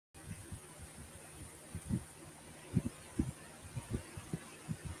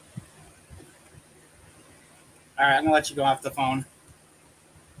All right, I'm gonna let you go off the phone.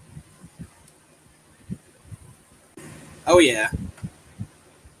 Oh yeah.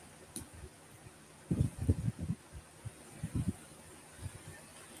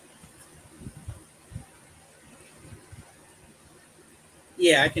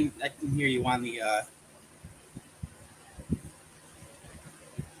 Yeah, I can hear you on the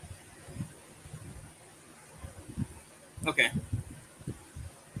okay.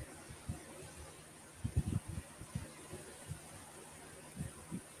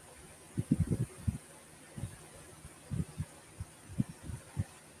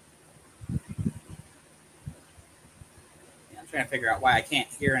 Yeah, I'm trying to figure out why I can't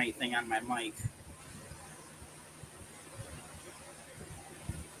hear anything on my mic.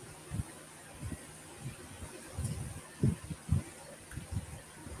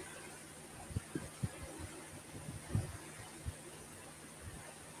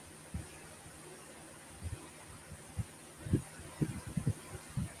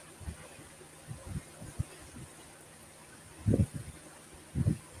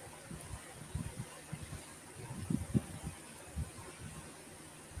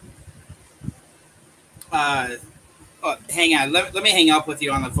 Uh oh, hang on. Let me hang up with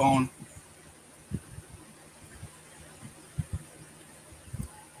you on the phone.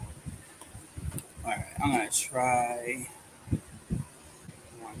 All right, I'm gonna try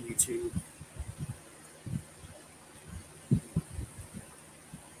on YouTube.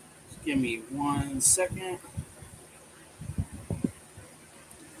 Just give me 1 second.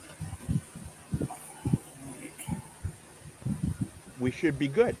 We should be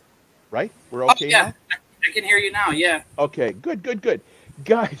good, right? We're Oh okay yeah, now? I can hear you now. Yeah. Okay, good, good, good.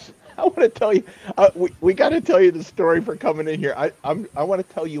 Guys, I want to tell you, we got to tell you the story for coming in here. I want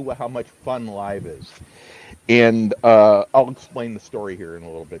to tell you how much fun live is. And I'll explain the story here in a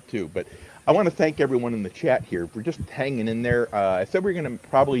little bit too. But I want to thank everyone in the chat here for just hanging in there. I said we're going to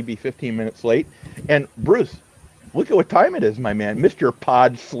probably be 15 minutes late. And Bruce, look at what time it is, my man. Mr.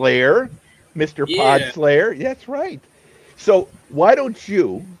 Pod Slayer. Mr. Pod Yeah. Slayer. That's right. So why don't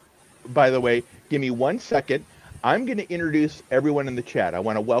you, by the way, give me 1 second. I'm going to introduce everyone in the chat. I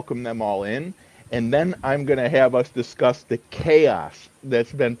want to welcome them all in. And then I'm going to have us discuss the chaos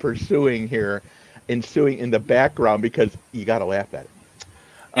that's been ensuing in the background, because you got to laugh at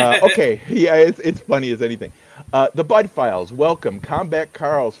it. Okay, yeah, it's funny as anything. The Bud Files, welcome. Combat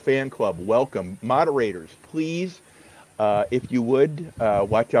Carl's fan club, welcome. Moderators, please, if you would,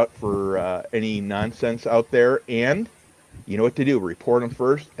 watch out for any nonsense out there. And you know what to do. Report them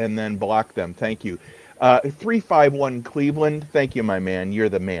first and then block them. Thank you. 351 Cleveland, thank you, my man. You're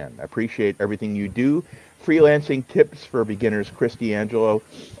the man. I appreciate everything you do. Freelancing tips for beginners, Christy Angelo.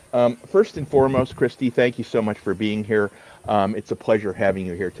 First and foremost, Christy, thank you so much for being here. It's a pleasure having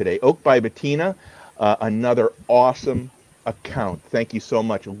you here today. Oak by Bettina, another awesome account. Thank you so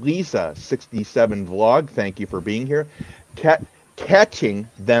much. Lisa67 Vlog, thank you for being here. Catching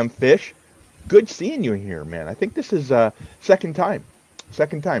them fish. Good seeing you here, man. I think this is second time.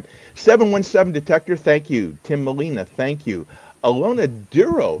 717 Detector, thank you. Tim Molina, thank you. Alona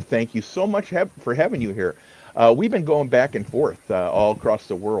Duro, thank you so much for having you here. We've been going back and forth all across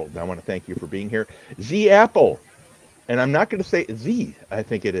the world. I want to thank you for being here. Z Apple, and I'm not going to say Z, I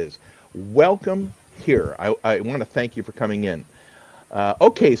think it is. Welcome here. I want to thank you for coming in.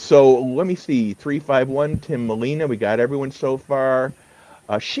 Okay, so let me see. 351, Tim Molina, we got everyone so far.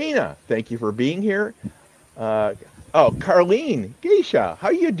 Sheena, thank you for being here. Carlene, Geisha, how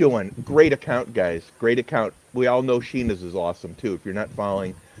you doing? Great account, guys. Great account. We all know Sheena's is awesome, too. If you're not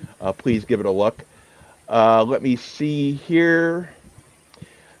following, please give it a look. Let me see here.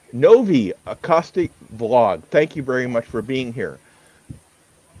 Novi, Acoustic Vlog, thank you very much for being here.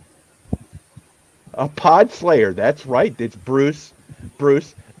 Pod Slayer, that's right. It's Bruce,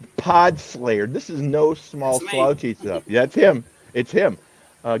 Pod Slayer. This is no small slouchy stuff. Yeah, it's him. It's him.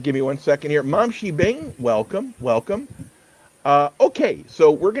 Give me 1 second here. Mom Shi Bing, welcome. Okay, so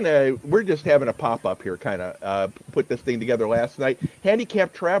we're just having a pop-up here, kind of put this thing together last night.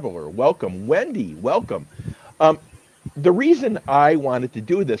 Handicapped Traveler, welcome. Wendy, welcome. The reason I wanted to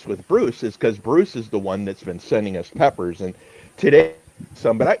do this with Bruce is because Bruce is the one that's been sending us peppers, and today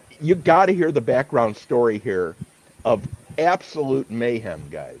but you got to hear the background story here of absolute mayhem,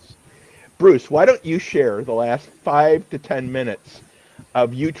 guys. Bruce, why don't you share the last 5 to 10 minutes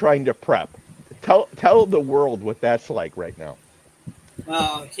of you trying to prep? Tell the world what that's like right now.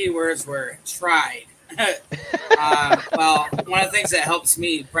 Well, keywords were tried. Well, one of the things that helps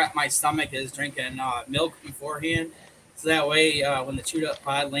me prep my stomach is drinking milk beforehand. So that way, when the chewed up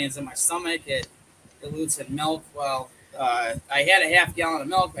pod lands in my stomach, it dilutes in milk. Well, I had a half gallon of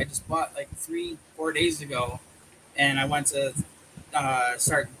milk I just bought like 3-4 days ago. and I went to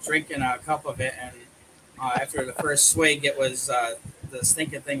start drinking a cup of it, and after the first swig, it was the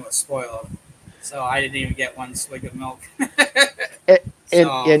stinking thing was spoiled. So I didn't even get one swig of milk. And,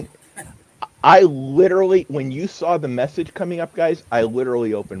 So and I literally, when you saw the message coming up, guys, I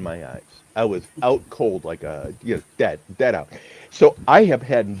literally opened my eyes. I was out cold, like a dead out. So I have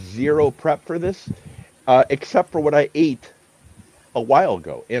had zero prep for this, except for what I ate a while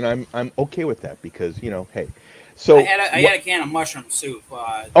ago, and I'm okay with that because hey. So I had a can of mushroom soup.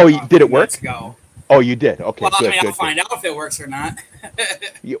 oh, A did few it work? minutes ago. Oh, you did. Okay, Well, I good, mean, I'll good, good. find out if it works or not.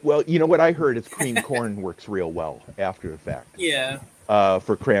 Yeah, well, you know what I heard is cream corn works real well after the fact. Yeah.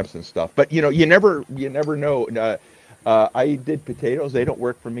 For cramps and stuff. But you never know. I did potatoes; they don't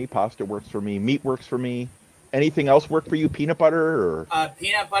work for me. Pasta works for me. Meat works for me. Anything else work for you? Peanut butter or?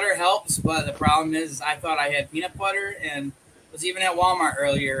 Peanut butter helps, but the problem is I thought I had peanut butter and was even at Walmart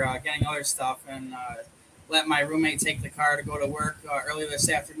earlier getting other stuff and let my roommate take the car to go to work earlier this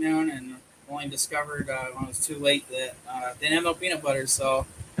afternoon and only discovered when it was too late that they didn't have no peanut butter, so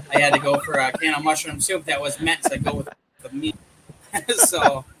I had to go for a can of mushroom soup that was meant to go with the meat.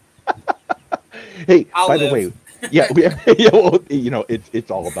 So, Hey, I'll by live. the way, yeah, yeah, well,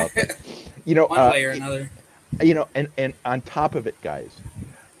 it's all about that. One way or another. And on top of it, guys.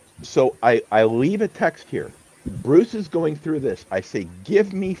 So I leave a text here. Bruce is going through this. I say,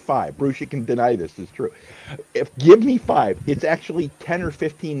 give me 5. Bruce, you can deny this is true. If give me 5, it's actually 10 or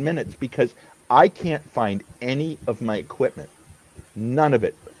 15 minutes because I can't find any of my equipment. None of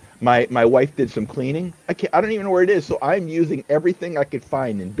it. My wife did some cleaning. I don't even know where it is. So I'm using everything I could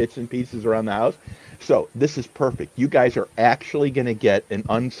find in bits and pieces around the house. So this is perfect. You guys are actually going to get an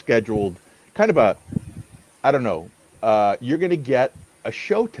unscheduled kind of a, I don't know. You're going to get a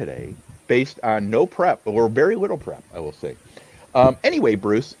show today based on no prep or very little prep, I will say. Anyway,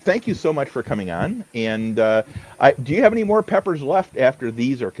 Bruce, thank you so much for coming on. And do you have any more peppers left after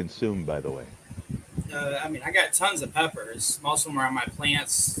these are consumed, by the way? I mean, I got tons of peppers. Most of them are on my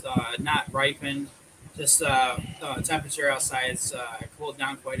plants, not ripened. Just temperature outside is cooled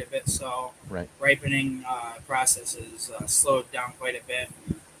down quite a bit, so right. Ripening process is slowed down quite a bit.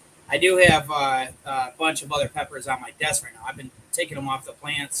 I do have a bunch of other peppers on my desk right now. I've been taking them off the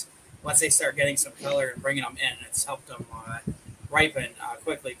plants once they start getting some color and bringing them in. It's helped them ripen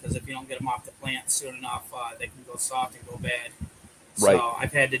quickly because if you don't get them off the plant soon enough, they can go soft and go bad. Right. So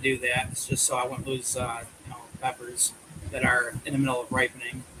I've had to do that. It's just so I won't lose peppers that are in the middle of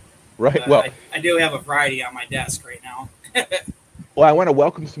ripening. Right. Well, I do have a variety on my desk right now. Well, I want to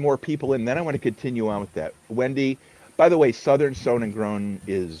welcome some more people in. Then I want to continue on with that. Wendy, by the way, Southern Sewn and Grown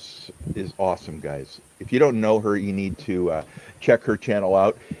is awesome, guys. If you don't know her, you need to check her channel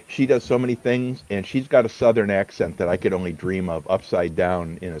out. She does so many things, and she's got a Southern accent that I could only dream of upside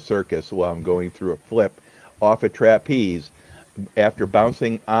down in a circus while I'm going through a flip off a trapeze after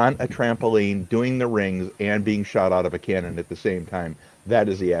bouncing on a trampoline, doing the rings, and being shot out of a cannon at the same time. That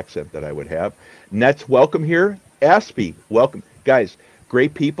is the accent that I would have. Nets, welcome here. Aspie, welcome. Guys,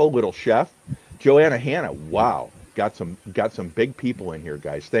 great people, little chef. Joanna Hanna, wow. Got some big people in here,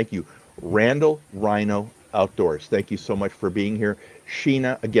 guys. Thank you. Randall Rhino Outdoors, thank you so much for being here.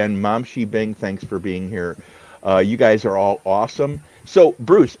 Sheena, again, Mom Shi Bing, thanks for being here. You guys are all awesome. So,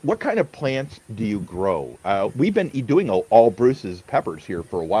 Bruce, what kind of plants do you grow? We've been doing all Bruce's peppers here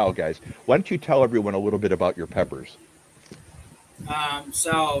for a while, guys. Why don't you tell everyone a little bit about your peppers?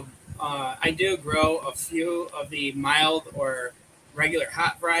 I do grow a few of the mild or regular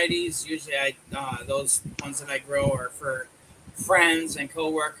hot varieties. Usually, those ones that I grow are for friends and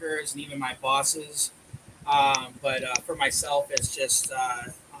coworkers and even my bosses. But for myself, it's just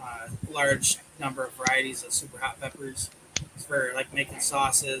a large number of varieties of super hot peppers. It's for like making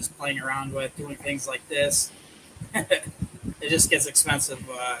sauces, playing around with, doing things like this. It just gets expensive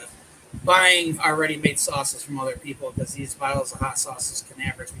buying already made sauces from other people because these bottles of hot sauces can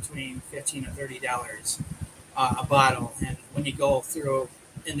average between $15 to $30 a bottle. And when you go through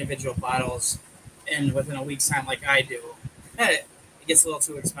individual bottles and within a week's time, like I do, it gets a little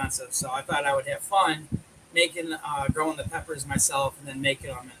too expensive. So I thought I would have fun making, growing the peppers myself and then making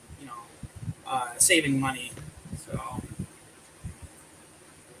them and, saving money. So.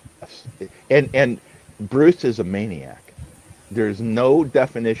 And Bruce is a maniac. There's no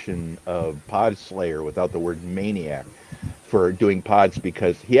definition of pod slayer without the word maniac for doing pods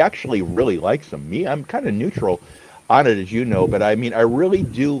because he actually really likes them. Me, I'm kind of neutral on it, as you know, but I mean, I really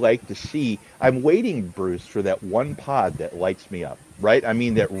do like to see. I'm waiting, Bruce, for that one pod that lights me up, right? I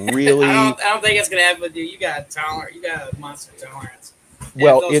mean, that really. I don't think it's gonna happen with you. You got a tolerance. You got a monster tolerance. And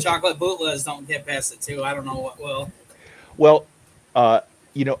well, if those chocolate bootlegs don't get past it too, I don't know what will. Well,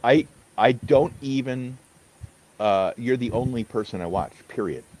 I don't even you're the only person I watch,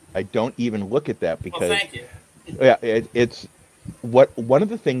 period. I don't even look at that Well, because, thank you. yeah, it's one of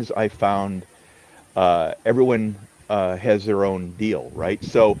the things I found. Everyone has their own deal, right?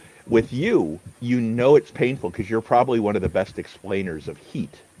 So with you, you know it's painful because you're probably one of the best explainers of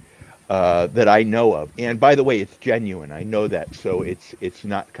heat that I know of. And by the way, it's genuine. I know that, so it's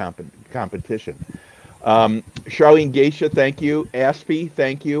not competition. Charlene Geisha, thank you. Aspie,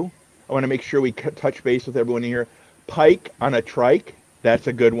 thank you. I want to make sure we touch base with everyone here. Pike on a trike, that's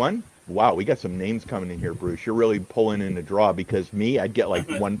a good one. Wow, we got some names coming in here, Bruce. You're really pulling in a draw because me, I'd get like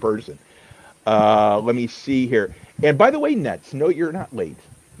one person. Let me see here. And by the way, Nets, no, you're not late,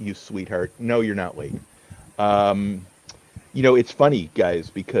 you sweetheart. No, you're not late. Um, it's funny, guys,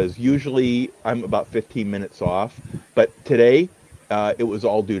 because usually I'm about 15 minutes off, but today it was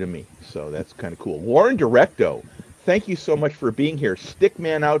all due to me. So that's kind of cool. Warren Directo, thank you so much for being here.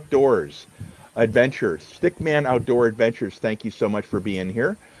 Stickman Outdoors Adventures, Stickman Outdoor Adventures, thank you so much for being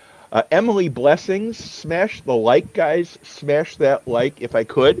here. Emily Blessings, smash the like, guys. Smash that like if I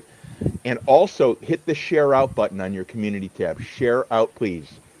could. And also hit the share out button on your community tab. Share out, please.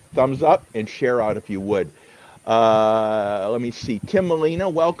 Thumbs up and share out if you would. Let me see. Tim Molina,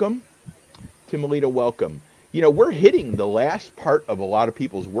 welcome. Tim Molina, welcome. We're hitting the last part of a lot of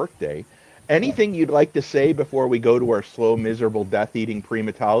people's workday. Anything you'd like to say before we go to our slow, miserable, death-eating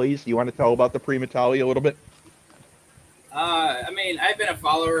primatalis? You want to tell about the primatali a little bit? I mean, I've been a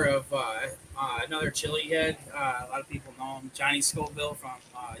follower of another chili head. A lot of people know him, Johnny Scoville from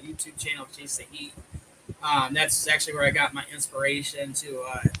YouTube channel Chase the Heat. That's actually where I got my inspiration to,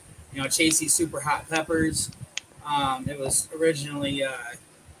 chase these super hot peppers. It was originally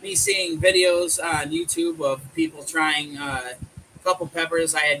me seeing videos on YouTube of people trying a couple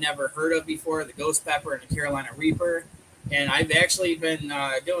peppers I had never heard of before, the ghost pepper and the Carolina Reaper. And I've actually been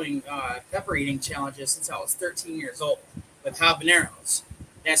doing pepper eating challenges since I was 13 years old with habaneros.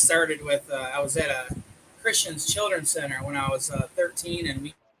 That started with, I was at a Christian's Children's Center when I was 13, and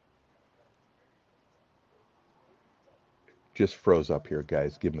we just froze up here,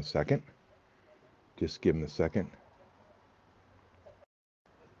 guys. Give him a second. Just give him a second.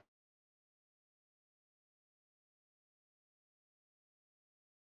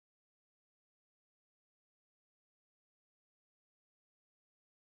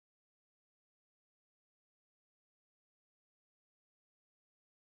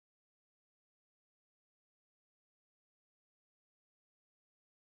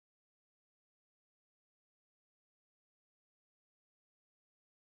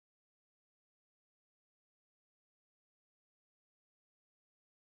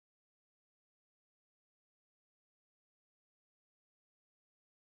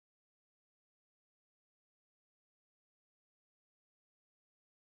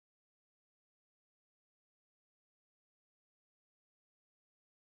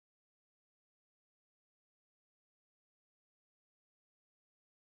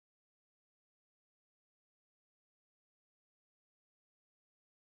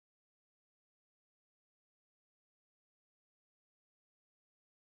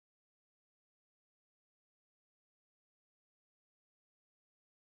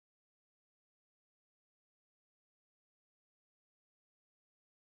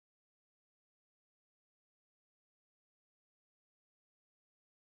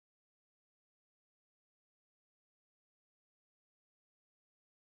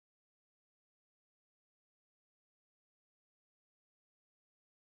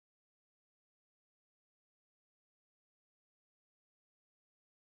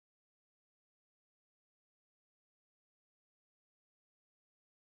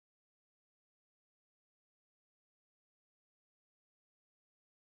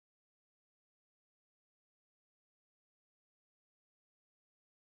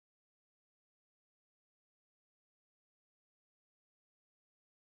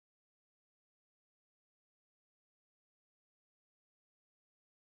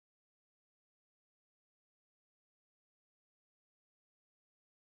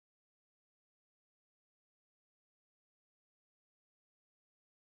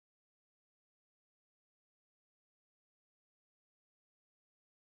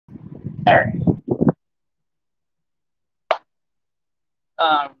 there.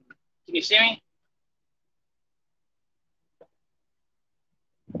 Can you see me?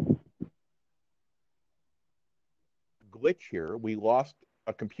 Glitch here. We lost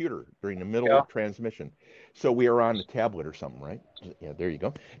a computer during the middle of transmission. So we are on a tablet or something, right? Yeah, there you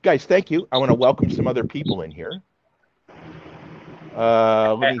go. Guys, thank you. I want to welcome some other people in here.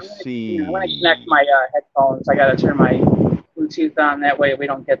 Let me see. I'm going to connect my headphones. I got to turn my Bluetooth on. That way we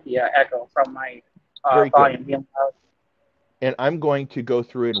don't get the echo from my Very volume good. being loud. And I'm going to go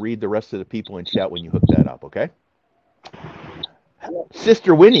through and read the rest of the people in chat when you hook that up, okay?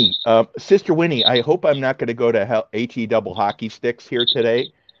 Sister Winnie, I hope I'm not going to go to HE double hockey sticks here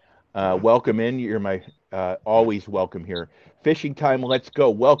today. Welcome in. You're my always welcome here. Fishing time, let's go.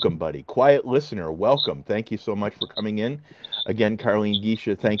 Welcome, buddy. Quiet listener, welcome. Thank you so much for coming in. Again, Carlene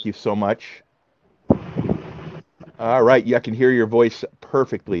Geisha, thank you so much. All right, yeah, I can hear your voice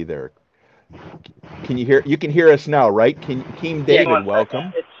perfectly there. Can you hear? You can hear us now, right? Team David,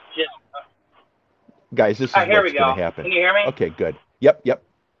 welcome. It's just guys. This is what's going to happen. Can you hear me? Okay, good. Yep.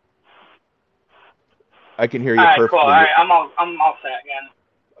 I can hear you all right, perfectly. Cool. All right, I'm all set again.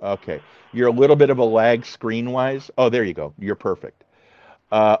 Okay, you're a little bit of a lag screen-wise. Oh, there you go. You're perfect.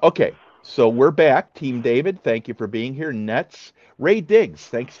 Okay, so we're back. Team David, thank you for being here. Nets, Ray Diggs,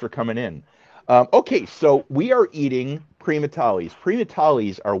 thanks for coming in. Okay, so we are eating primotali's.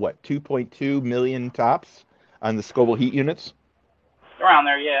 Primotali's are what, 2.2 million tops on the Scoville heat units? Around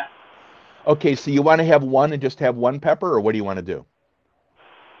there, yeah. Okay, so you want to have one and just have one pepper, or what do you want to do?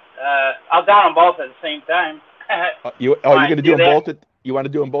 I'll down them both at the same time. You're going to do them both you want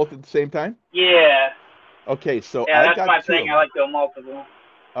to do them both at the same time? Yeah. Okay, so yeah, I that's my thing. I like doing multiple.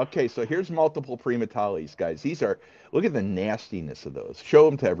 Okay, so here's multiple primotali's, guys. These are, look at the nastiness of those. Show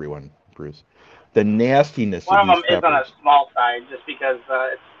them to everyone, Bruce. The nastiness One of these peppers. One of them is on a small side just because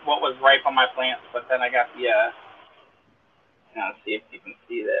it's what was ripe on my plants, but then I got the, let's see if you can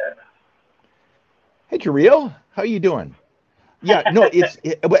see that. Hey, Jareel, how you doing? Yeah,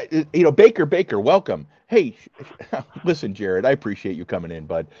 no, Baker, welcome. Hey, listen, Jared, I appreciate you coming in,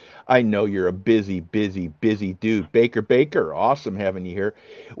 bud. I know you're a busy dude. Baker, awesome having you here.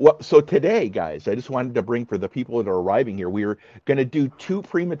 Well, so today, guys, I just wanted to bring, for the people that are arriving here, we are going to do two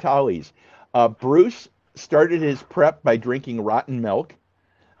primotali's. Bruce started his prep by drinking rotten milk.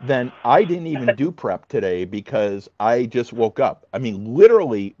 Then I didn't even do prep today because I just woke up. I mean,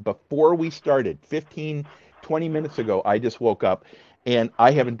 literally before we started, 15-20 minutes ago, I just woke up and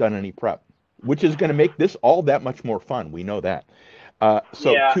I haven't done any prep, which is going to make this all that much more fun. We know that.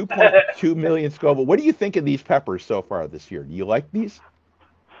 So yeah. 2.2 million Scoville. What do you think of these peppers so far this year? Do you like these?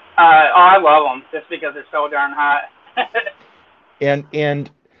 I love them just because they're so darn hot.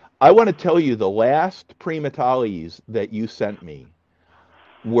 and I want to tell you, the last primotali's that you sent me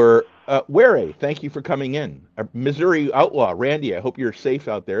were Where, thank you for coming in. Missouri Outlaw, Randy, I hope you're safe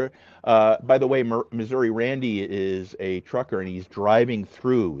out there. By the way, Missouri Randy is a trucker and he's driving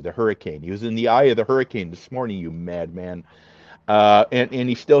through the hurricane. He was in the eye of the hurricane this morning, you madman. And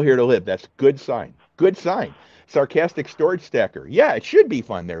he's still here to live. That's good sign. Good sign. Sarcastic Storage Stacker. Yeah, it should be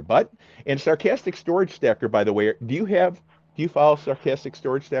fun there, bud. And Sarcastic Storage Stacker, by the way, do you follow Sarcastic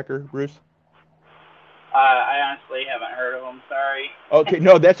Storage Stacker, Bruce? I honestly haven't heard of them. Sorry. Okay,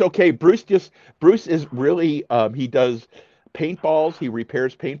 no, that's okay. Bruce is really he does paintballs. He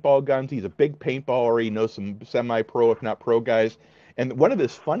repairs paintball guns. He's a big paintballer. He knows some semi-pro, if not pro guys. And one of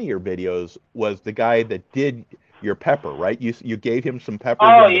his funnier videos was the guy that did your pepper, right? You gave him some pepper.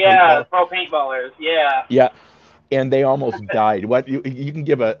 Oh yeah, pro paintballers. Yeah. Yeah, and they almost died. What you can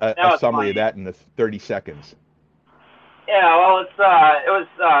give a summary of that in 30 seconds. Yeah, well, it was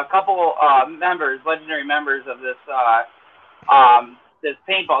a couple legendary members of this this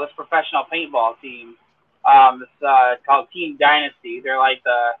professional paintball team. It's called Team Dynasty. They're like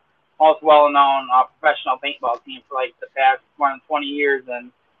the most well-known professional paintball team for like the past more than 20 years,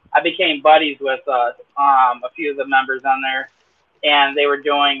 and I became buddies with a few of the members on there, and they were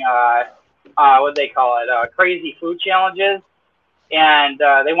doing what they call it, crazy food challenges. And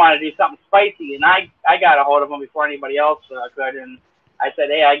they wanted to do something spicy, and I got a hold of them before anybody else could, and I said,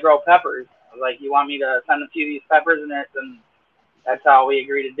 hey, I grow peppers. I was like, you want me to send a few of these peppers in there? And that's how we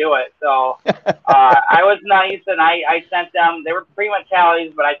agreed to do it. So I was nice, and I sent them, they were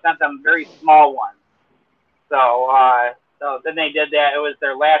PRIMOTALI's, but I sent them very small ones. So then they did that. It was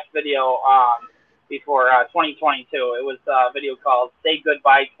their last video before 2022. It was a video called Say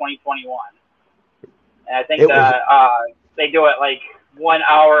Goodbye 2021. And I think they do it like 1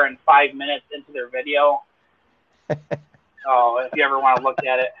 hour and 5 minutes into their video. So if you ever want to look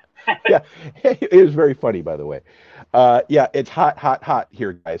at it. Yeah, it was very funny, by the way. Yeah, it's hot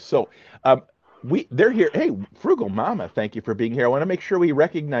here, guys. So they're here. Hey, Frugal Mama, thank you for being here. I want to make sure we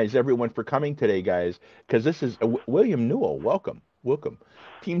recognize everyone for coming today, guys, because this is William Newell. Welcome.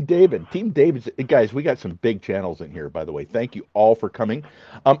 Team David, guys, we got some big channels in here, by the way. Thank you all for coming.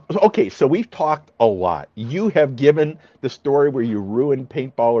 Okay, so we've talked a lot. You have given the story where you ruined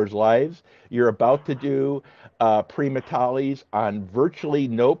paintballers' lives. You're about to do primotali's on virtually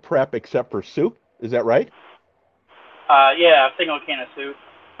no prep except for soup. Is that right? Yeah, a single can of soup.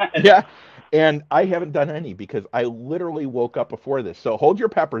 Yeah. And I haven't done any because I literally woke up before this. So hold your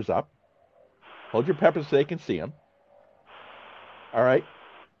peppers up. Hold your peppers so they can see them. All right.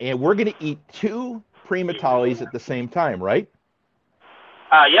 And we're going to eat 2 primotali's at the same time, right?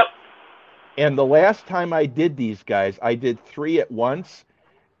 Yep. And the last time I did these guys, I did 3 at once,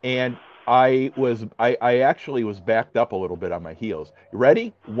 and I actually was backed up a little bit on my heels. You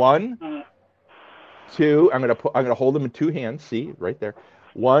ready? 1, 2. I'm gonna hold them in 2 hands. See right there.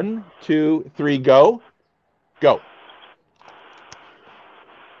 1, 2, 3. Go.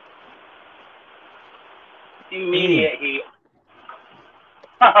 Immediate heat.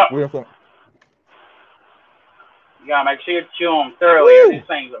 We're gonna, You gotta make sure you chew them thoroughly, or these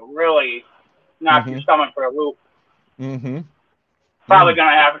things will really knock your stomach for a loop. Probably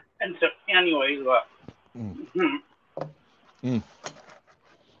gonna happen anyways, but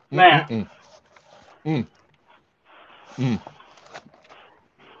man.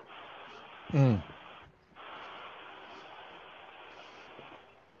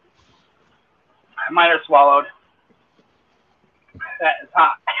 I might have swallowed. That is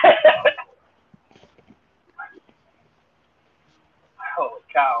hot. Holy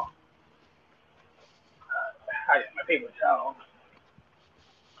cow. I got my paper towel.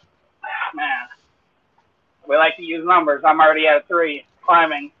 Man. We like to use numbers. I'm already at 3.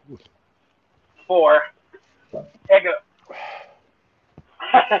 Climbing. 4. Take it.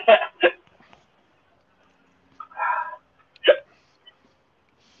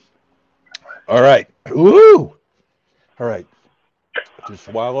 all right. Woo! All right. Just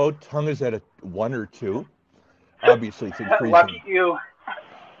swallow. Tongue is at a 1 or 2. Obviously, it's increasing. Lucky you.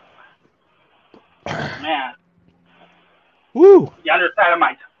 Man. Woo! The underside of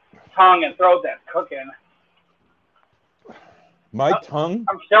my tongue and throat that's cooking. My tongue.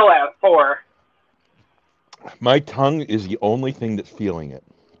 I'm still at 4. My tongue is the only thing that's feeling it.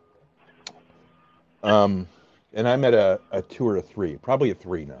 And I'm at a 2 or a 3, probably a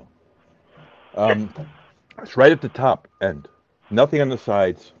 3 now. It's right at the top end. Nothing on the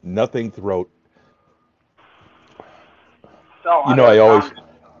sides, nothing throat. So you know, I always,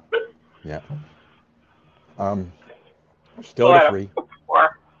 yeah. Still at a 3.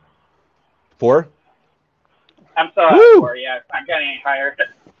 4. 4? I'm still at 4, yeah. I'm getting any higher.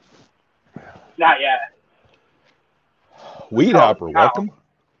 Not yet. Weed hopper, welcome.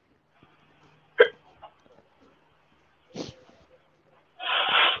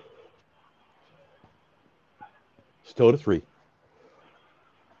 Still at a 3.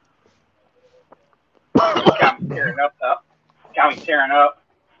 Got me tearing up, though. Got me tearing up.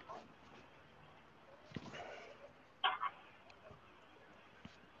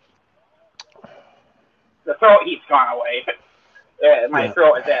 The throat heat's gone away. My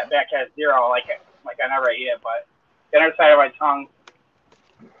throat is back at 0, like I never ate it, but the other side of my tongue,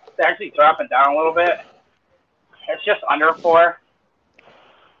 it's actually dropping down a little bit. It's just under 4.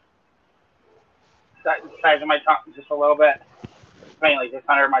 The size of my tongue, just a little bit. Mainly just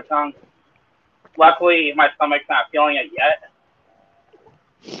under my tongue. Luckily, my stomach's not feeling it yet.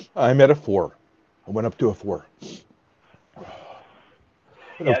 I'm at a 4. I went up to a 4. Yeah,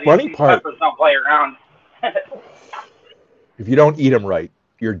 the funny these part, peppers don't play around. if you don't eat them right,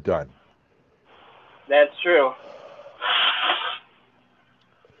 you're done. That's true.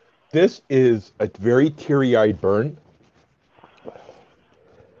 This is a very teary-eyed burn.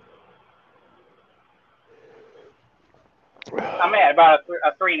 I'm at about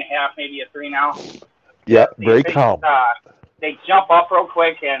a 3.5, maybe a 3 now. Yeah, very calm. They jump up real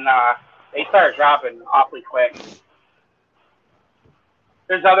quick and they start dropping awfully quick.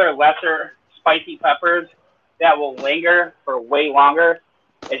 There's other lesser spicy peppers that will linger for way longer.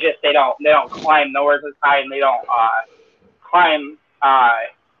 It's just they don't climb nowhere as high, and they don't climb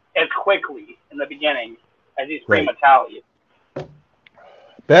as quickly in the beginning as these PRIMOTALI.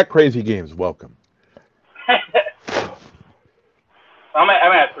 Back Crazy Games, welcome. I'm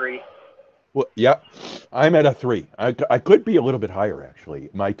at 3. Well, yeah, I'm at a 3. I could be a little bit higher, actually.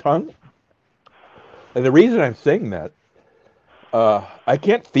 My tongue, and the reason I'm saying that, I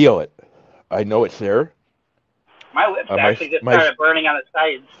can't feel it. I know it's there. My lips actually just started burning on the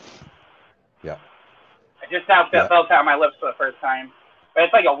sides. Yeah. I just now felt out on my lips for the first time. But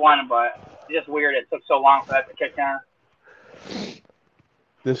it's like a 1, but it's just weird it took so long for that to kick in.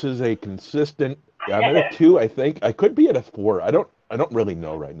 This is a consistent, I'm at a 2, I think. I could be at a 4. I don't really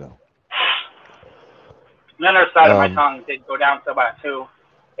know right now. The other side of my tongue did go down to about 2.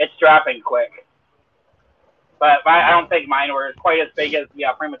 It's dropping quick. But I don't think mine were quite as big as the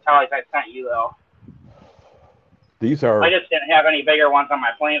PRIMOTALIs I sent you, though. These are... I just didn't have any bigger ones on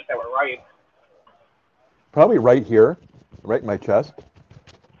my plants that were ripe. Probably right here, right in my chest.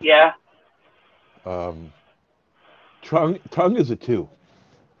 Yeah. Tongue is a 2.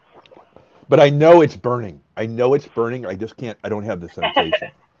 But I know it's burning. I know it's burning. I just can't. I don't have the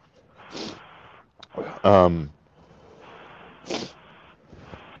sensation.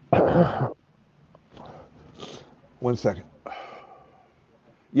 One second.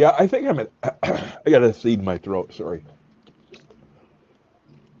 Yeah, I think I'm at. I got a seed in my throat. Sorry.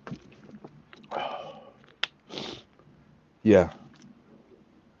 Yeah.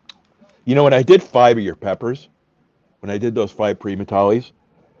 You know, when I did 5 of your peppers, when I did those 5 primotaliis,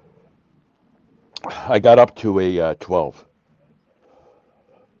 I got up to a 12.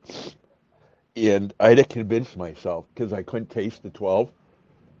 And I had to convince myself, because I couldn't taste the 12.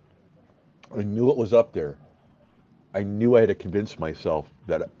 I knew it was up there. I knew I had to convince myself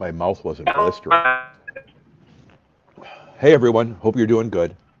that my mouth wasn't blistering. Hey, everyone. Hope you're doing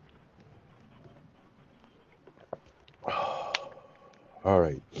good. All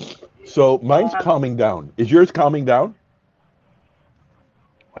right. So mine's calming down. Is yours calming down?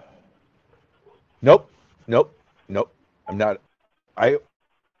 Nope. Nope. Nope. I'm not. I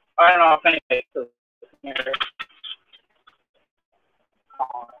don't know if anything.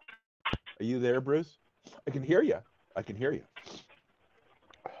 Are you there, Bruce? I can hear you. I can hear you.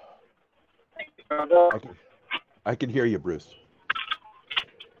 I can hear you, Bruce.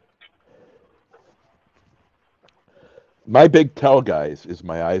 My big tell, guys, is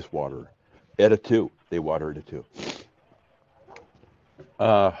my eyes water at a 2. They water at a 2.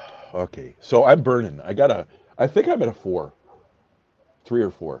 Okay. So I'm burning. I think I'm at a 4. 3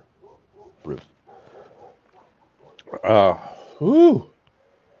 or 4, Bruce. Whoo.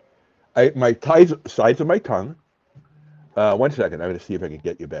 My sides of my tongue. 1 second. I'm going to see if I can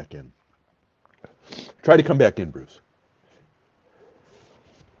get you back in. Try to come back in, Bruce.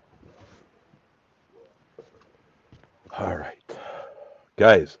 All right.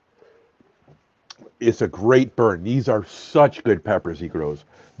 Guys, it's a great burn. These are such good peppers he grows.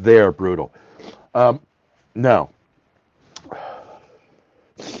 They are brutal. Now,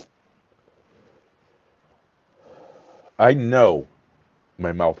 I know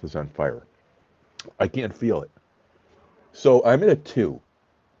my mouth is on fire. I can't feel it. So I'm at a 2,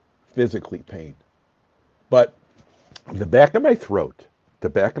 physically pain. But the back of my throat,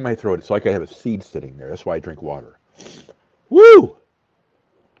 it's like I have a seed sitting there. That's why I drink water. Woo!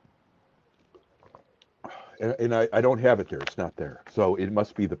 And I don't have it there. It's not there. So it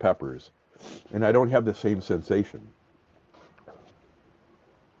must be the peppers. And I don't have the same sensation.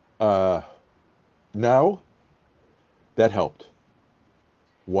 Now, that helped.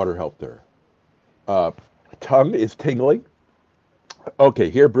 Water helped there. Tongue is tingling. Okay,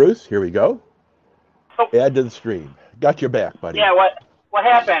 here, Bruce. Here we go. Add to the stream. Got your back, buddy. Yeah, what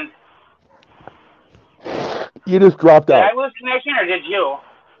happened? You just dropped out. Did I lose connection or did you?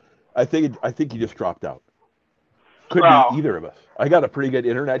 I think you just dropped out. Could be either of us. I got a pretty good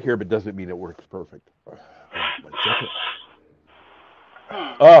internet here, but doesn't mean it works perfect.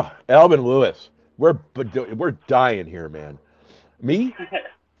 Oh, Alvin Lewis. We're dying here, man. Me?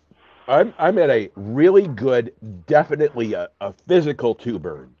 I'm at a really good, definitely a physical 2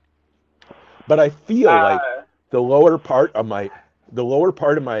 burn. But I feel like the lower part of my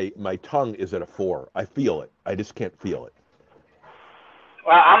tongue is at a 4. I feel it. I just can't feel it.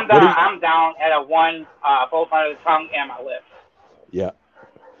 Well, I'm down at a 1, both under the tongue and my lips. Yeah.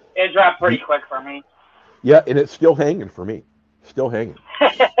 It dropped pretty quick for me. Yeah, and it's still hanging for me. Still hanging.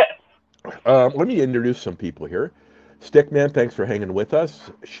 Let me introduce some people here. Stickman, thanks for hanging with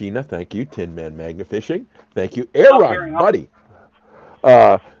us. Sheena, thank you. Tin Man Magnafishing, thank you. Aaron, buddy.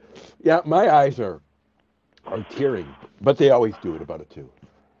 Yeah, my eyes are tearing, but they always do at about a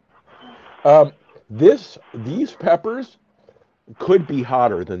 2. These peppers could be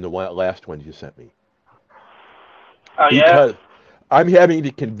hotter than the last ones you sent me. Oh, because I'm having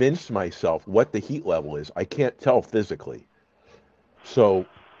to convince myself what the heat level is. I can't tell physically. So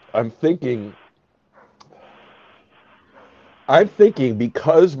I'm thinking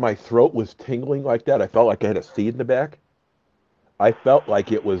because my throat was tingling like that, I felt like I had a seed in the back. I felt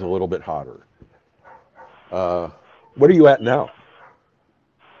like it was a little bit hotter. What are you at now?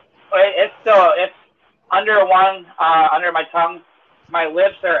 It's under 1, under my tongue. My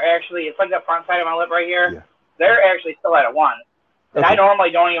lips are actually, it's like the front side of my lip right here. Yeah. They're actually still at a 1. And okay. I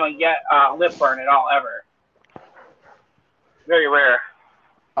normally don't even get lip burn at all, ever. Very rare.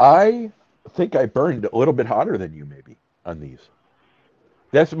 I think I burned a little bit hotter than you, maybe, on these.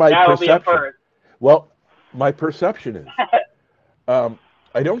 That's my perception. Well, my perception is, I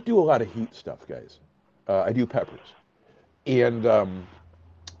don't do a lot of heat stuff, guys. I do peppers. And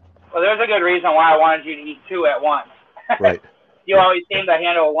well, there's a good reason why I wanted you to eat 2 at once. Right. You always seem to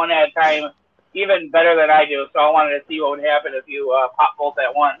handle 1 at a time even better than I do. So I wanted to see what would happen if you pop both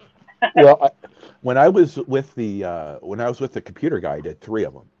at once. Well, when I was with the computer guy, I did 3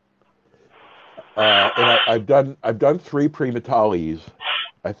 of them, and I've done 3 primotaliis.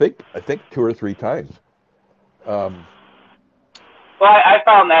 I think 2 or 3 times. Well, I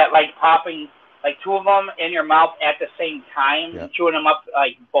found that like popping like 2 of them in your mouth at the same time, Yeah. and chewing them up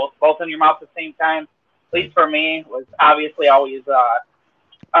like both in your mouth at the same time, at least for me, was obviously always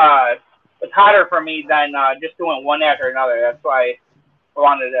it's harder for me than just doing one after another. That's why I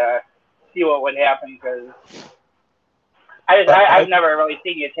wanted to see what would happen, because I've never really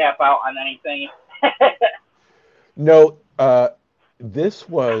seen you tap out on anything. No, this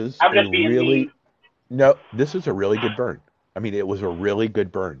was I'm just being mean. No, this is a really good burn. I mean, it was a really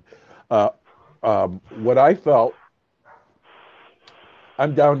good burn. What I felt,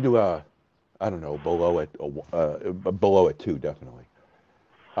 I'm down to I don't know, below a 2, definitely.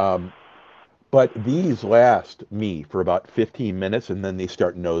 But these last me for about 15 minutes, and then they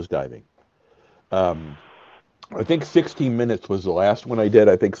start nosediving. I think 16 minutes was the last one I did.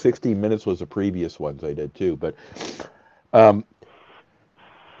 I think 16 minutes was the previous ones I did too. But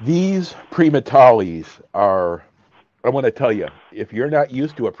these primotaliis are, I want to tell you, if you're not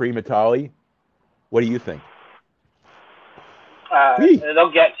used to a primatali, what do you think?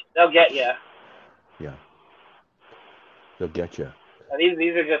 They'll get you. Yeah, they'll get you.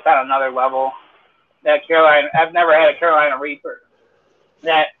 These are just on another level. That Carolina, I've never had a Carolina Reaper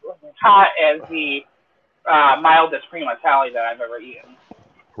that was as hot as the mildest primotali that I've ever eaten.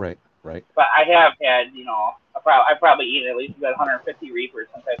 Right. But I have had, I've probably eaten at least about 150 Reapers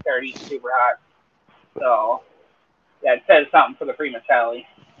since I started eating super hot. So, yeah, it says something for the primotali.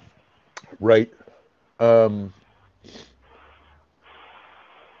 Right.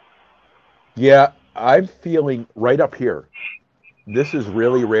 Yeah, I'm feeling right up here. This is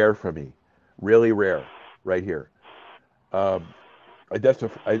really rare for me. Really rare, right here. That's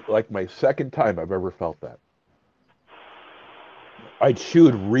like my second time I've ever felt that. I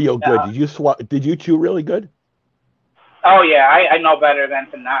chewed real good. Did you chew really good? Oh yeah, I know better than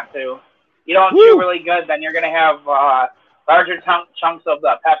to not to. You don't chew really good, then you're gonna have larger chunks of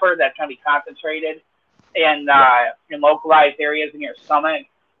the pepper that's gonna be concentrated in localized areas in your stomach,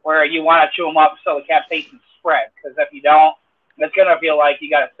 where you want to chew them up so the capsaicin spread. Because if you don't, it's gonna feel like you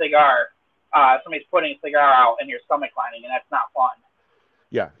got a cigar. Somebody's putting a cigar out in your stomach lining, and that's not fun.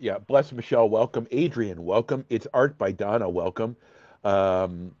 Yeah. Bless Michelle, welcome. Adrian, welcome. It's Art by Donna, welcome. It's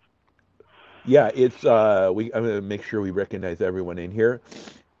I'm gonna make sure we recognize everyone in here.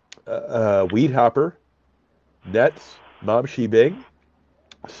 Weed Hopper, Nets, Mom She Big,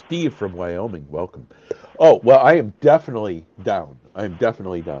 Steve from Wyoming, welcome. Oh, well, I am definitely down.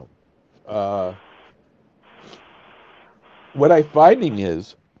 What I'm finding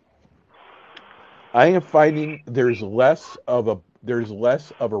is I am finding there's less of a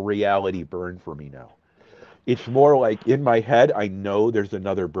reality burn for me now. It's more like in my head, I know there's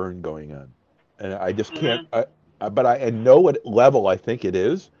another burn going on, and I just can't. But I know what level I think it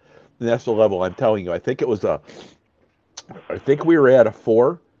is, and that's the level I'm telling you. I think we were at a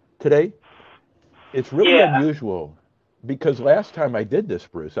 4 today. It's really unusual because last time I did this,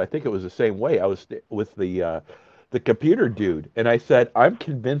 Bruce, I think it was the same way. I was with the computer dude, and I said, I'm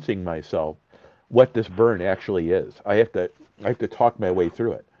convincing myself what this burn actually is. I have to talk my way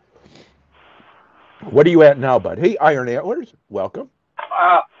through it. What are you at now, bud? Hey, Iron Antlers, welcome.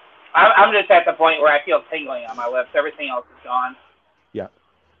 I'm just at the point where I feel tingling on my lips. Everything else is gone. Yeah.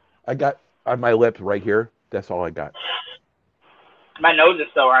 I got on my lips right here. That's all I got. My nose is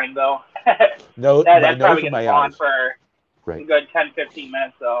still running, though. No, that's my probably nose and my go on eyes. for a good 10-15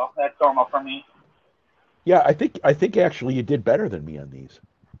 minutes, though. That's normal for me. Yeah, I think actually you did better than me on these.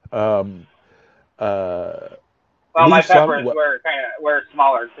 Well, my peppers were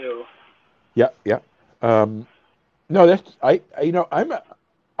smaller too. Yeah. No, that's I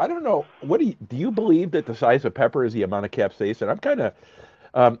don't know. What do you believe that the size of pepper is the amount of capsaicin? I'm kind of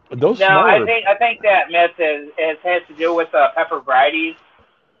those smaller. I think that myth has to do with pepper varieties,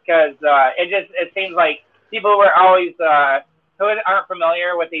 because it seems like people who are always who aren't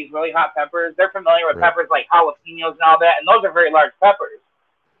familiar with these really hot peppers, they're familiar with peppers like jalapenos and all that, and those are very large peppers.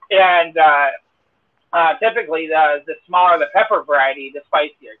 And typically, the smaller the pepper variety, the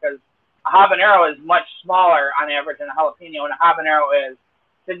spicier, because a habanero is much smaller on average than a jalapeno, and a habanero is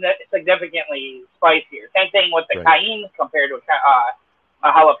significantly spicier. Same thing with the cayenne compared to a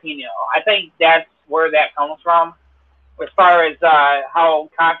jalapeno. I think that's where that comes from, as far as how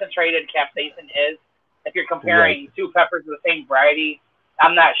concentrated capsaicin is. If you're comparing 2 peppers of the same variety,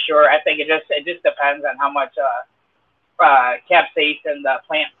 I'm not sure. I think it just depends on how much capsaicin the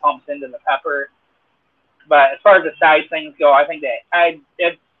plant pumps into the pepper. But as far as the size things go, I think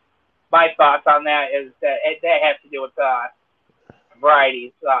that my thoughts on that is that that has to do with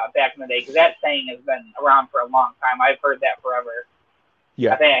varieties back in the day, because that saying has been around for a long time. I've heard that forever.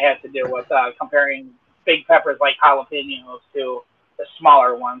 Yeah. I think it has to do with comparing big peppers like jalapenos to the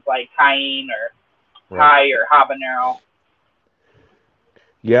smaller ones like cayenne or Thai or habanero.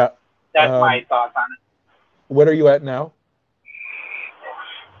 Yeah. That's my thoughts on it. What are you at now?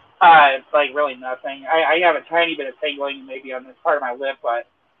 It's like really nothing. I have a tiny bit of tingling maybe on this part of my lip, but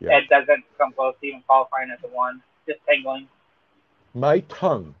it doesn't come close to even qualifying as a 1. Just tingling. My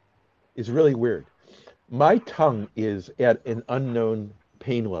tongue is really weird. My tongue is at an unknown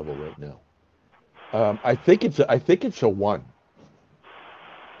pain level right now. I think it's a 1.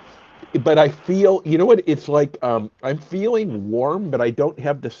 But I feel, you know what? It's like I'm feeling warm, but I don't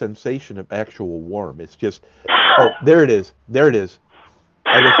have the sensation of actual warm. It's just, oh, there it is. There it is.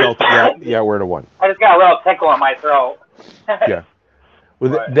 I just felt it. Yeah, we're at a 1. I just got a little tickle in my throat. Yeah.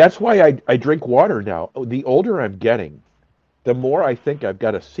 Well, that's why I drink water now. The older I'm getting, the more I think I've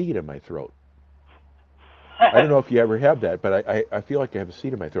got a seed in my throat. I don't know if you ever have that, but I feel like I have a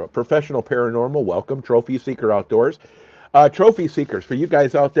seed in my throat. Professional Paranormal, welcome. Trophy Seeker Outdoors. Trophy Seekers, for you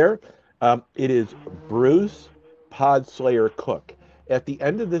guys out there, it is Bruce Podslayer Cook. At the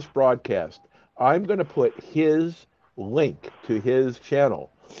end of this broadcast, I'm going to put his link to his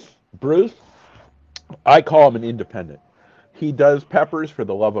channel. Bruce, I call him an independent. He does peppers for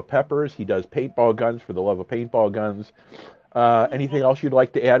the love of peppers. He does paintball guns for the love of paintball guns. Anything else you'd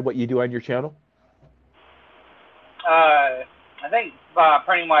like to add what you do on your channel? I think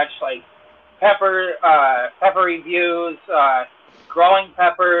pretty much like pepper reviews, growing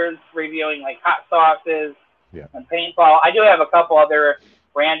peppers, reviewing like hot sauces, and paintball. I do have a couple other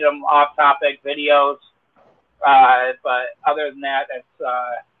random off-topic videos, but other than that,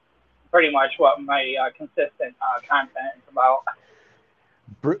 that's pretty much what my consistent content is about.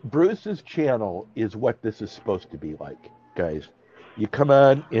 Bruce's channel is what this is supposed to be like, guys. You come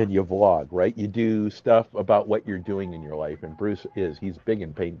on and you vlog, right? You do stuff about what you're doing in your life, and Bruce he's big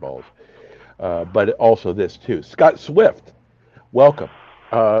in paintballs, but also this too. Scott Swift, welcome.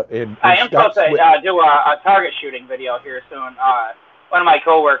 And I am supposed to do a target shooting video here soon. One of my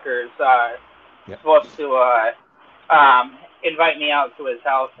coworkers is supposed to invite me out to his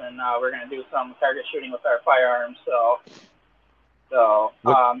house, and we're going to do some target shooting with our firearms. So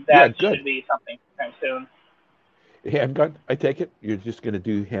that should be something sometime soon. Handgun, I take it? You're just going to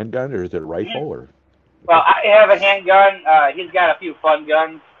do handgun, or is it a rifle? Or? Well, I have a handgun. He's got a few fun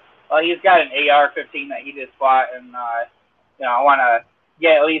guns. Well, he's got an AR-15 that he just bought, and I want to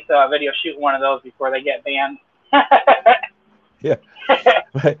get at least a video shooting one of those before they get banned. Yeah.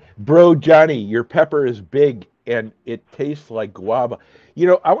 Bro, Johnny, your pepper is big, and it tastes like guava. You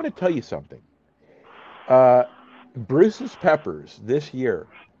know, I want to tell you something. Bruce's peppers this year,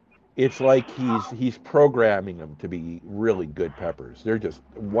 it's like he's programming them to be really good peppers. They're just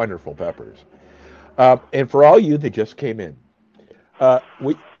wonderful peppers. And for all you that just came in,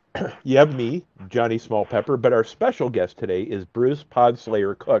 you have me, Johnny Small Pepper, but our special guest today is Bruce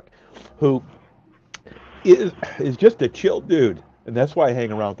Podslayer Cook, who is just a chill dude, and that's why I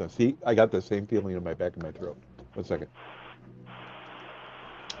hang around with him. See, I got the same feeling in my back of my throat. 1 second.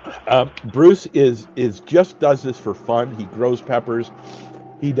 Bruce is just does this for fun. He grows peppers.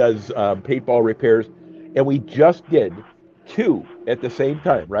 He does paintball repairs, and we just did 2 at the same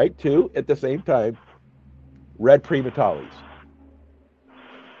time, right? 2 at the same time. Red primotali's.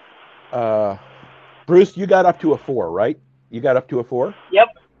 Bruce, you got up to a 4, right? You got up to a 4? Yep,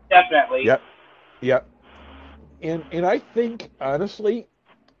 definitely. Yep. And I think, honestly,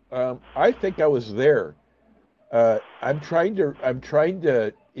 I think I was there. I'm trying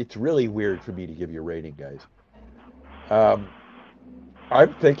to. It's really weird for me to give you a rating, guys.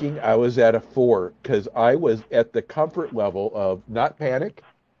 I'm thinking I was at a 4 because I was at the comfort level of not panic,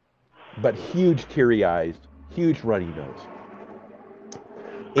 but huge teary eyes, huge runny nose.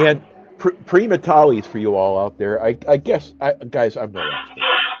 And PRIMOTALII for you all out there. I guess, guys, I'm no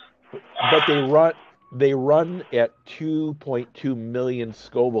expert, but they run at 2.2 million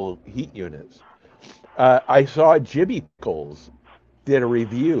Scoville heat units. I saw Jimmy Pickles did a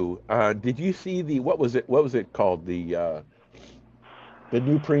review. Did you see what was it called? The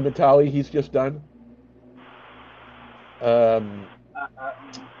new PRIMOTALII he's just done?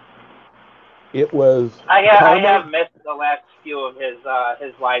 It was. I have missed the last few of his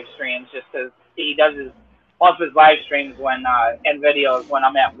live streams just because he does most of his live streams and videos when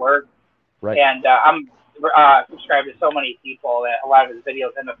I'm at work. Right. And I'm subscribed to so many people that a lot of his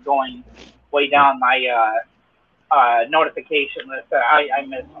videos end up going way down my notification list. I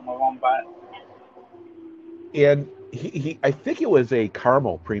missed some of them, but And I think it was a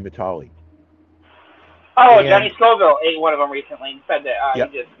caramel primatali. oh, Johnny Scoville ate one of them recently and said that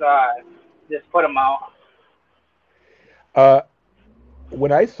Yep. he just put them out.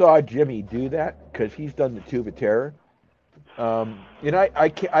 When I saw Jimmy do that, because he's done the Tube of Terror, and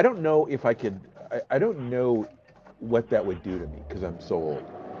I don't know if I could, I don't know what that would do to me because I'm so old.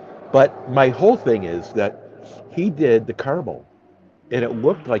 But my whole thing is that he did the caramel, and it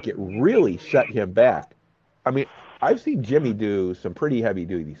looked like it really set him back. I mean, I've seen Jimmy do some pretty heavy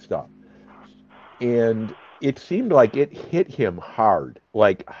duty stuff, and it seemed like it hit him hard,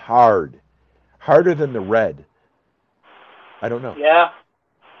 like harder than the red. I don't know. Yeah.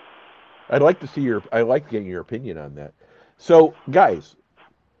 I'd like to see I like getting your opinion on that. So, guys,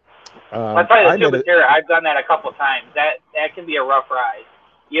 I'll tell you the Tube of Terror. I've done that a couple times. That can be a rough ride.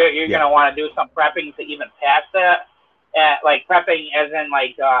 You're gonna want to do some prepping to even pass that. Like prepping, as in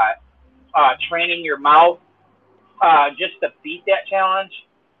like training your mouth just to beat that challenge.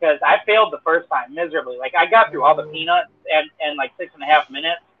 Because I failed the first time miserably. Like I got through all the peanuts in like 6.5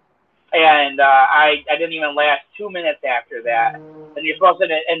 minutes, and I didn't even last 2 minutes after that. And you're supposed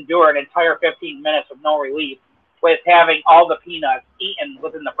to endure an entire 15 minutes with no relief, with having all the peanuts eaten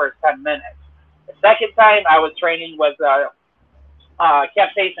within the first 10 minutes. The second time I was training was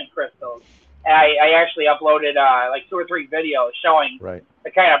capsaicin crystals. And I actually uploaded like 2 or 3 videos showing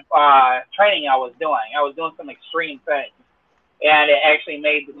the kind of training I was doing. I was doing some extreme things, and it actually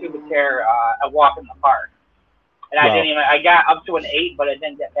made the Tube of Terror a walk in the park. And I got up to an 8, but I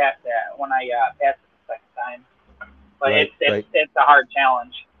didn't get past that when I passed it the second time. But it's a hard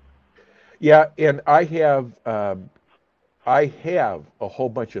challenge. Yeah, and I have a whole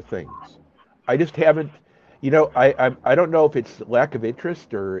bunch of things. I just haven't, I don't know if it's lack of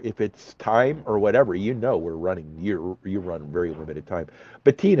interest or if it's time or whatever. We're running. You run very limited time.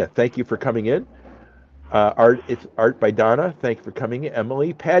 Bettina, thank you for coming in. It's Art by Donna. Thank you for coming in.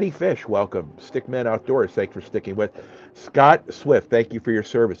 Emily, Patty Fish, welcome. Stickman Outdoors, thank you for sticking with. Scott Swift, thank you for your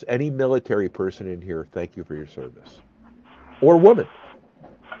service. Any military person in here, thank you for your service. Or woman.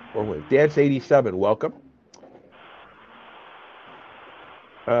 Dance 87, welcome.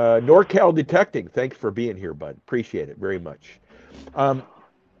 NorCal Detecting, thanks for being here, bud. Appreciate it very much.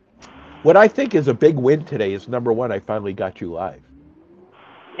 What I think is a big win today is, number one, I finally got you live.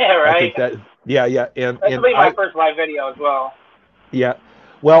 Yeah, right. I think that, yeah. And that'll be my first live video as well. Yeah.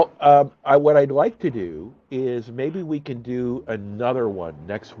 Well, what I'd like to do is maybe we can do another one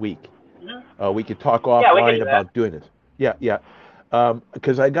next week. Mm-hmm. We could talk offline about doing this. Yeah.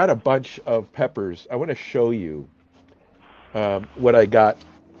 Because I got a bunch of peppers. I want to show you what I got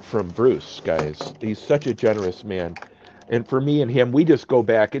from Bruce, guys. He's such a generous man. And for me and him, we just go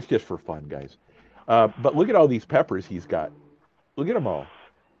back. It's just for fun, guys. But look at all these peppers he's got. Look at them all.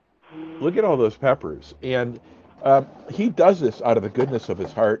 Look at all those peppers. And he does this out of the goodness of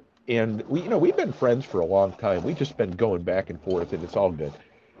his heart. And we've been friends for a long time. We've just been going back and forth, and it's all good.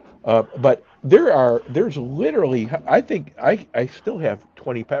 But there's literally, I think I still have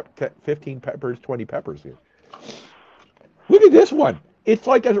 15 peppers, 20 peppers here. Look at this one. It's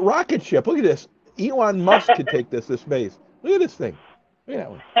like a rocket ship. Look at this. Elon Musk could take this to space. Look at this thing. Look at that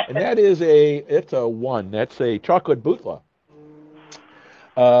one. And that is it's a 1. That's a chocolate bootla.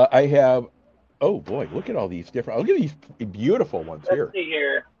 I have, oh boy, look at all these different, look at these beautiful ones here. Let's see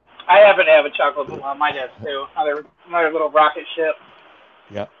here. I happen to have a chocolate bootla. Mine does too. Another little rocket ship.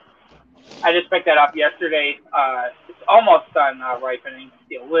 Yeah. I just picked that up yesterday. It's almost done ripening.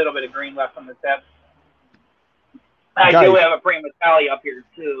 See a little bit of green left on the tip. I do have a PRIMOTALI up here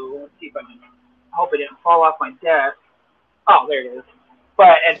too. Let's see if I can. I hope it didn't fall off my desk. Oh, there it is.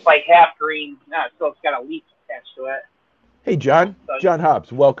 But it's like half green. So it's got a leaf attached to it. Hey, John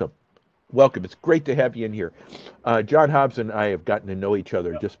Hobbs, welcome. It's great to have you in here. John Hobbs and I have gotten to know each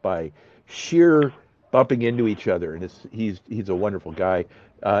other just by sheer bumping into each other, and he's a wonderful guy,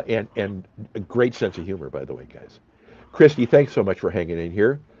 and a great sense of humor, by the way, guys. Christy, thanks so much for hanging in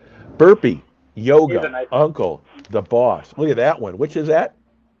here. Burpee, Yoga, Uncle, the Boss. Look at that one. Which is that?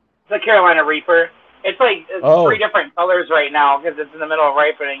 The Carolina Reaper. It's like 3 different colors right now because it's in the middle of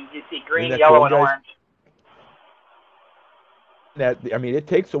ripening. You see green, yellow, and orange. It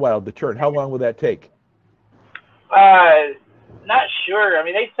takes a while to turn. How long will that take? Not sure. I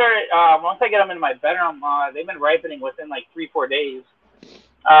mean, they started once I get them in my bedroom. They've been ripening within like 3-4 days.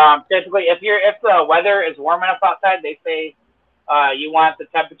 Typically, if the weather is warm enough outside, they say you want the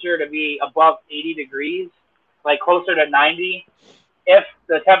temperature to be above 80 degrees, like closer to 90. If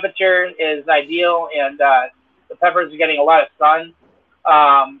the temperature is ideal and the peppers are getting a lot of sun,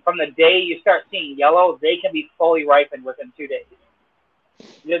 from the day you start seeing yellow, they can be fully ripened within 2 days.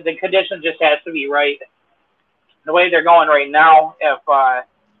 The condition just has to be right. The way they're going right now, if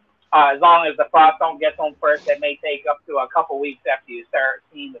as long as the frost don't get to them first, it may take up to a couple weeks after you start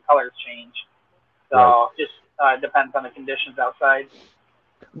seeing the colors change. So right. just depends on the conditions outside.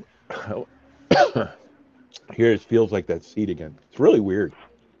 Here it feels like that seed again. It's really weird.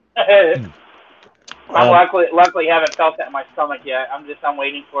 Luckily haven't felt that in my stomach yet. I'm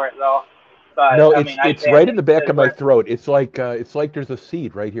waiting for it though. But no, I mean, it's right in the back of my throat. It's like there's a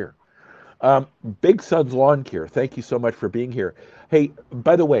seed right here. Big Sun's Lawn Care, thank you so much for being here. Hey,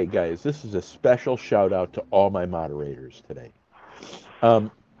 by the way, guys, this is a special shout out to all my moderators today.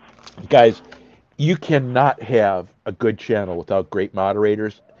 Guys, you cannot have a good channel without great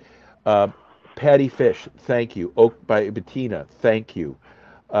moderators. Patty Fish, thank you. Oak by Bettina, thank you.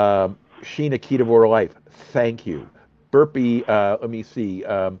 Sheena Ketovore Life, thank you. Burpee, let me see.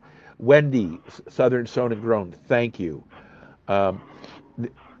 Wendy, Southern Sown and Grown, thank you. I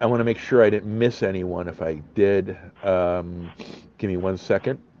want to make sure I didn't miss anyone. If I did, give me 1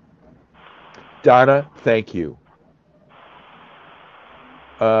 second. Donna, thank you.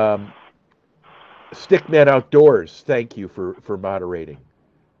 Stickman Outdoors, thank you for moderating.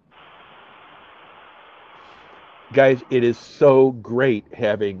 Guys, it is so great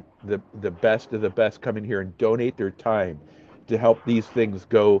having the best of the best come in here and donate their time to help these things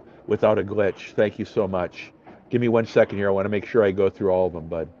go without a glitch. Thank you so much. Give me 1 second here. I want to make sure I go through all of them,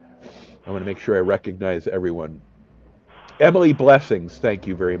 bud. I want to make sure I recognize everyone. Emily Blessings, thank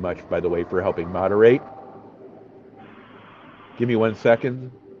you very much, by the way, for helping moderate. Give me 1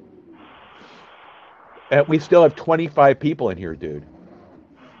 second. And we still have 25 people in here, dude.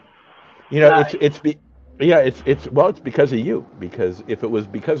 You know, nice. it's because of you. Because if it was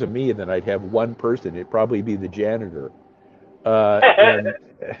because of me, then I'd have one person. It'd probably be the janitor. And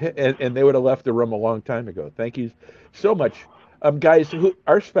they would have left the room a long time ago. Thank you so much. Guys,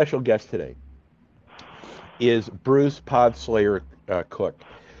 our special guest today is Bruce Podslayer Cook.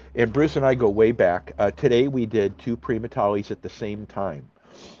 And Bruce and I go way back. Today we did 2 primotali's at the same time.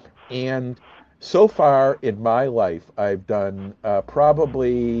 And so far in my life, I've done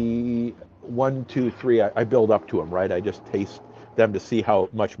probably 1, 2, 3. I build up to them, right? I just taste them to see how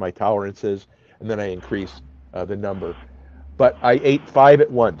much my tolerance is, and then I increase the number. But I ate 5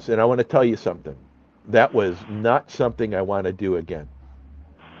 at once, and I want to tell you something. That was not something I want to do again.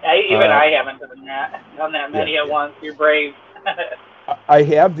 I haven't done that many at once. You're brave. I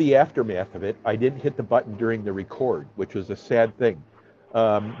have the aftermath of it. I didn't hit the button during the record, which was a sad thing.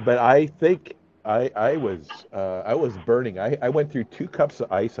 But I think I was burning. I went through 2 cups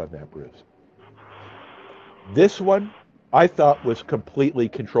of ice on that, Bruce. This one I thought was completely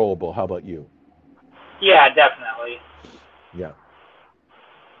controllable. How about you? Yeah, definitely. Yeah.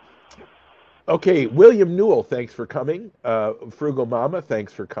 Okay, William Newell, thanks for coming. Frugal Mama,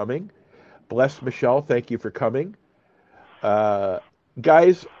 thanks for coming. Bless Michelle, thank you for coming.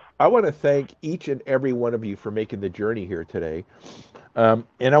 Guys, I want to thank each and every one of you for making the journey here today. And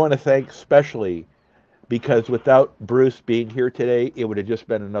I want to thank especially because without Bruce being here today, it would have just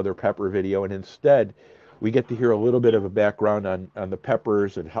been another pepper video. And instead, we get to hear a little bit of a background on the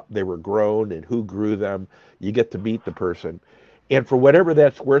peppers and how they were grown and who grew them. You get to meet the person. And for whatever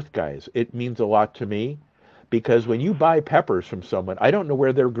that's worth, guys, it means a lot to me because when you buy peppers from someone, I don't know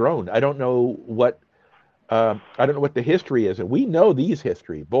where they're grown. I don't know what the history is. And we know these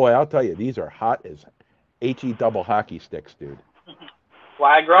history. Boy, I'll tell you, these are hot as HE double hockey sticks, dude.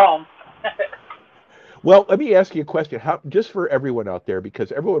 Why I grow them. Well, let me ask you a question. Just for everyone out there,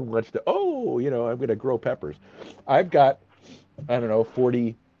 because everyone wants to, I'm going to grow peppers. I've got,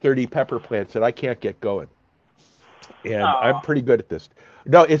 40, 30 pepper plants that I can't get going. And I'm pretty good at this.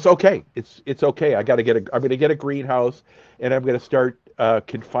 No, it's okay. It's okay. I'm going to get a greenhouse, and I'm going to start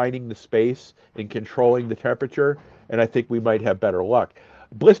confining the space and controlling the temperature, and I think we might have better luck.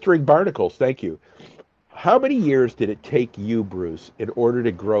 Blistering Barnacles, thank you. How many years did it take you, Bruce, in order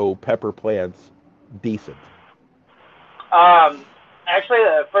to grow pepper plants decent? Actually,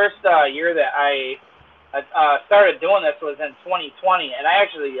 the first year that I started doing this was in 2020, and I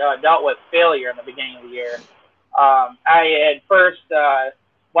actually dealt with failure in the beginning of the year. I had first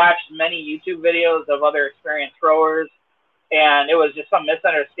watched many YouTube videos of other experienced growers, and it was just some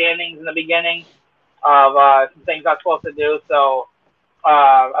misunderstandings in the beginning of some things I was supposed to do. So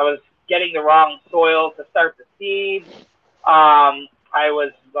I was getting the wrong soil to start the seeds. There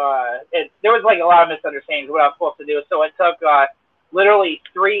was like a lot of misunderstandings of what I was supposed to do. So it took literally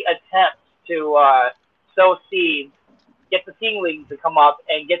 3 attempts to sow seeds, get the seedlings to come up,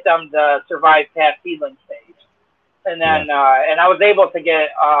 and get them to survive past seedling stage. and then and I was able to get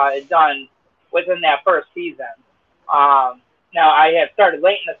it done within that first season. Now I had started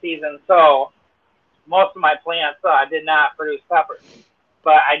late in the season, so most of my plants did not produce peppers,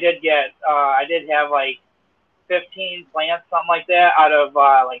 but I did have like 15 plants, something like that, out of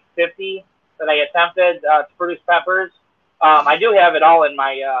like 50 that I attempted to produce peppers. I do have it all in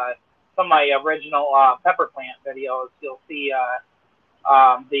my some of my original pepper plant videos. You'll see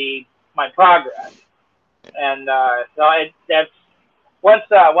my progress, and so that's once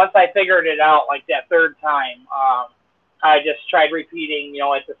I figured it out, like that third time, I just tried repeating. You know,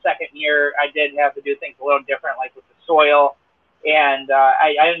 like the second year, I did have to do things a little different, like with the soil, and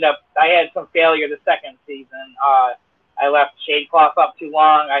I had some failure the second season. I left shade cloth up too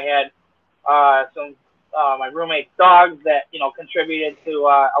long. I had some my roommate's dogs that contributed to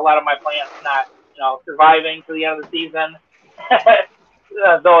a lot of my plants not surviving to the end of the season.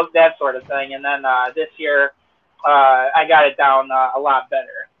 That sort of thing. And then this year, I got it down a lot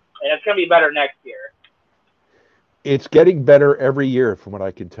better, and it's gonna be better next year. It's getting better every year, from what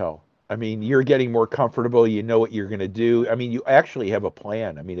I can tell. I mean, you're getting more comfortable. You know what you're going to do. I mean, you actually have a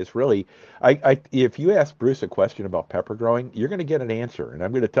plan. I mean, it's really, if you ask Bruce a question about pepper growing, you're going to get an answer. And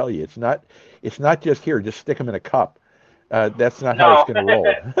I'm going to tell you, it's not just here, just stick them in a cup. That's not how it's going to roll.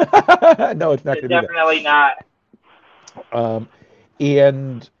 No, it's not going to be that. Definitely not.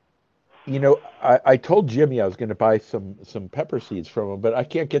 And I told Jimmy I was going to buy some pepper seeds from him, but I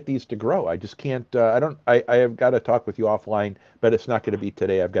can't get these to grow. I just can't. I have got to talk with you offline, but it's not going to be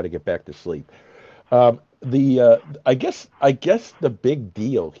today. I've got to get back to sleep. I guess the big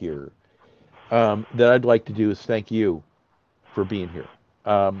deal here that I'd like to do is thank you for being here.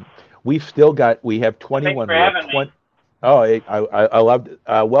 We have 21. Thanks for having me. Oh, I loved it.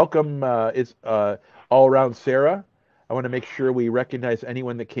 Welcome. It's all around Sarah. I want to make sure we recognize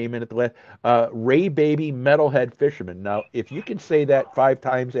anyone that came in at the last. Ray Baby Metalhead Fisherman. Now, if you can say that 5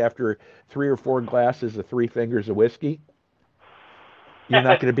 times after 3 or 4 glasses of 3 fingers of whiskey, you're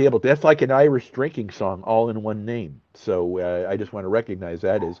not going to be able to. That's like an Irish drinking song, all in one name. So I just want to recognize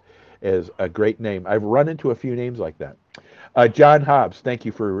that as a great name. I've run into a few names like that. John Hobbs, thank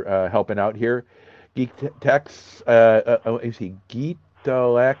you for helping out here. Geek Tex,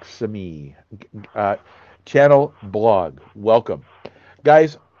 Geetalexamy. Channel blog. Welcome.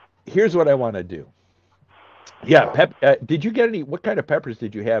 Guys, here's what I want to do. Yeah, did you get any, what kind of peppers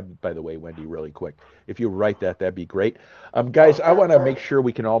did you have, by the way, Wendy, really quick? If you write that'd be great. Guys, I want to make sure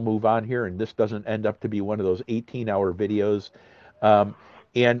we can all move on here and this doesn't end up to be one of those 18-hour videos.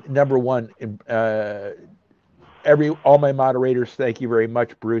 And number one, all my moderators, thank you very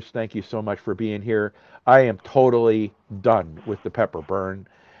much. Bruce, thank you so much for being here. I am totally done with the pepper burn.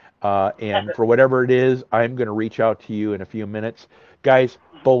 And for whatever it is, I'm going to reach out to you in a few minutes. Guys,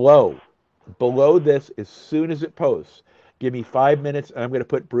 below this, as soon as it posts, give me 5 minutes, and I'm going to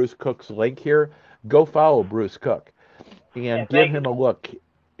put Bruce Cook's link here. Go follow Bruce Cook and give him a look.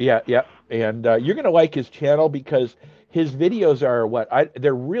 Yeah. And you're going to like his channel because his videos are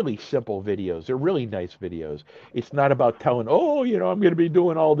they're really simple videos. They're really nice videos. It's not about telling, I'm going to be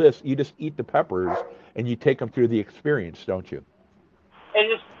doing all this. You just eat the peppers, and you take them through the experience, don't you?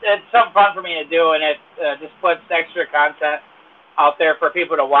 It's something fun for me to do, and it just puts extra content out there for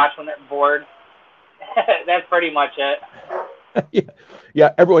people to watch when they're bored. That's pretty much it.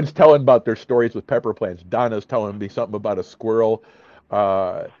 Yeah. Everyone's telling about their stories with pepper plants. Donna's telling me something about a squirrel.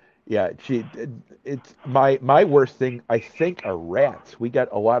 It's my worst thing, I think, are rats. We got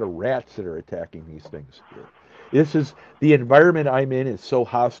a lot of rats that are attacking these things here. The environment I'm in is so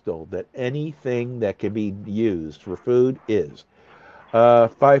hostile that anything that can be used for food is.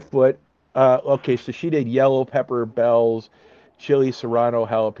 5 foot. Okay, so she did yellow pepper, bells, chili, serrano,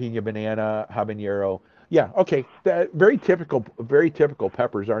 jalapeno, banana, habanero. Yeah, okay. Very typical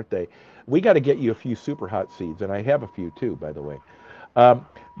peppers, aren't they? We got to get you a few super hot seeds, and I have a few too, by the way.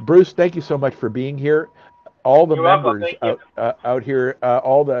 Bruce, thank you so much for being here. All the members out here,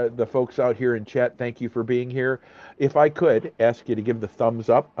 all the folks out here in chat, thank you for being here. If I could ask you to give the thumbs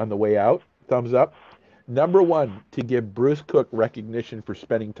up on the way out, thumbs up. Number 1, to give Bruce Cook recognition for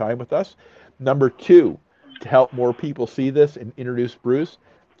spending time with us. Number 2, to help more people see this and introduce Bruce.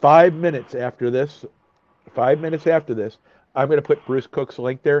 5 minutes after this, I'm going to put Bruce Cook's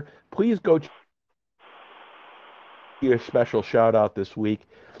link there. Please go give a special shout out this week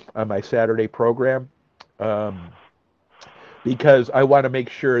on my Saturday program. Because I want to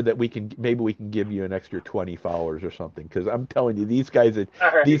make sure that maybe we can give you an extra 20 followers or something. Because I'm telling you, these guys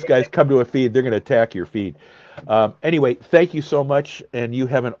come to a feed, they're going to attack your feed. Anyway, thank you so much, and you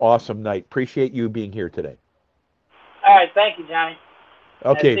have an awesome night. Appreciate you being here today. All right, thank you, Johnny.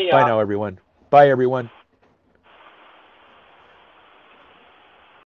 Okay, bye now, everyone. Bye, everyone.